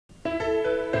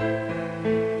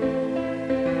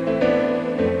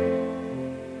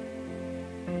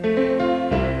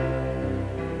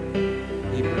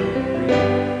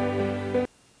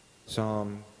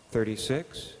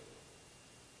36,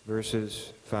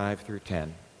 verses 5 through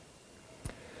 10.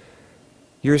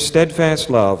 Your steadfast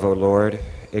love, O Lord,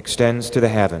 extends to the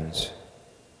heavens,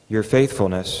 your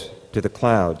faithfulness to the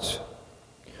clouds.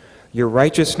 Your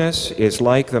righteousness is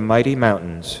like the mighty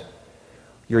mountains.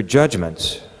 Your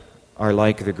judgments are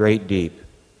like the great deep.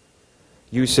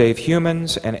 You save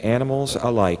humans and animals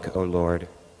alike, O Lord.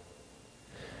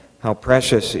 How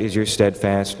precious is your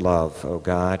steadfast love, O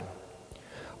God.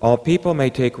 All people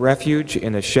may take refuge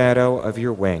in the shadow of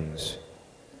your wings.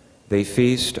 They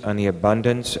feast on the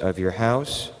abundance of your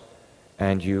house,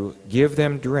 and you give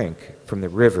them drink from the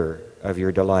river of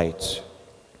your delights.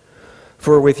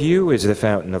 For with you is the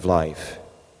fountain of life.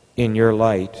 In your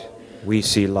light we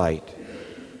see light.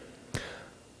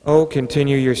 Oh,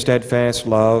 continue your steadfast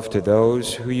love to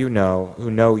those who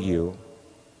know you,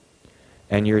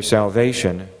 and your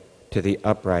salvation to the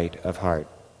upright of heart.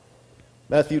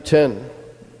 Matthew 10,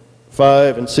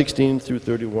 5 and 16 through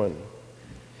 31.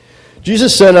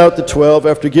 Jesus sent out the 12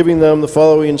 after giving them the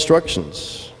following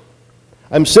instructions.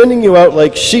 I'm sending you out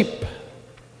like sheep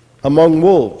among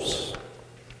wolves.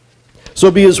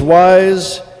 So be as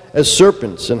wise as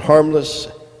serpents and harmless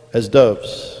as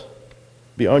doves.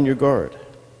 Be on your guard.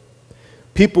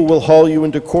 People will haul you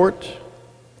into court.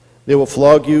 They will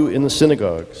flog you in the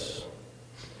synagogues.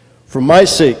 For my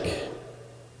sake,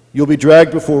 you'll be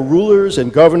dragged before rulers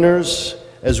and governors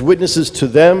as witnesses to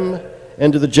them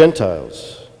and to the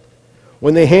Gentiles.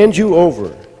 When they hand you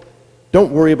over,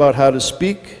 don't worry about how to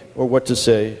speak or what to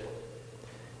say.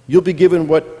 You'll be given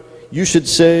what you should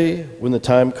say when the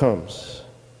time comes.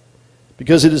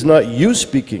 Because it is not you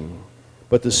speaking,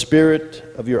 but the Spirit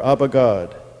of your Abba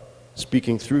God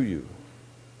speaking through you.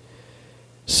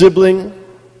 Sibling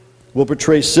will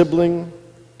betray sibling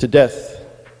to death,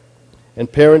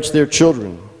 and parents their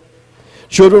children.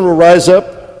 Children will rise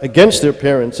up against their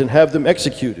parents and have them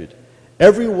executed.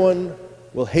 Everyone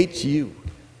will hate you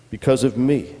because of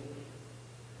me.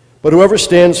 But whoever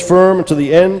stands firm until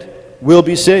the end will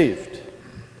be saved.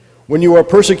 When you are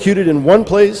persecuted in one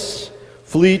place,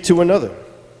 flee to another.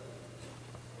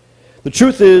 The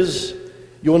truth is,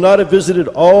 you will not have visited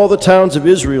all the towns of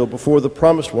Israel before the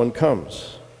promised one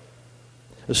comes.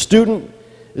 A student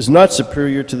is not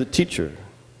superior to the teacher.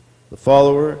 The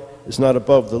follower is not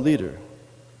above the leader.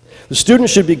 The student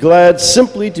should be glad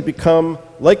simply to become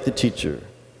like the teacher,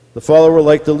 the follower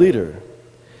like the leader.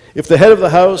 If the head of the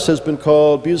house has been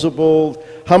called Beelzebul,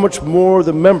 how much more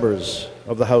the members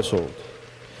of the household?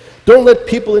 Don't let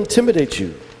people intimidate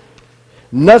you.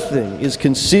 Nothing is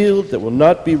concealed that will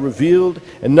not be revealed,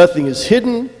 and nothing is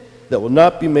hidden that will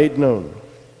not be made known.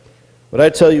 What I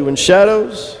tell you in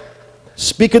shadows,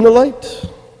 speak in the light.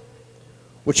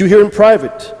 What you hear in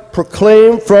private,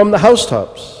 proclaim from the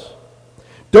housetops.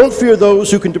 Don't fear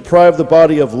those who can deprive the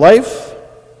body of life,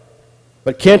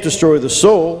 but can't destroy the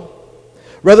soul.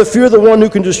 Rather fear the one who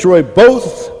can destroy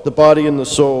both the body and the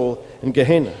soul in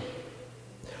Gehenna.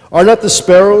 Are not the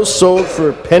sparrows sold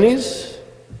for pennies?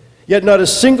 Yet not a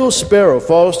single sparrow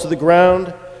falls to the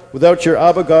ground without your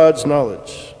Abba God's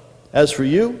knowledge. As for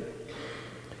you,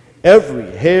 every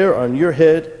hair on your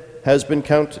head has been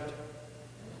counted.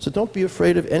 So don't be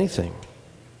afraid of anything.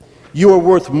 You are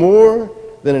worth more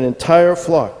than an entire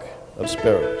flock of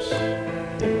sparrows.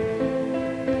 Amen.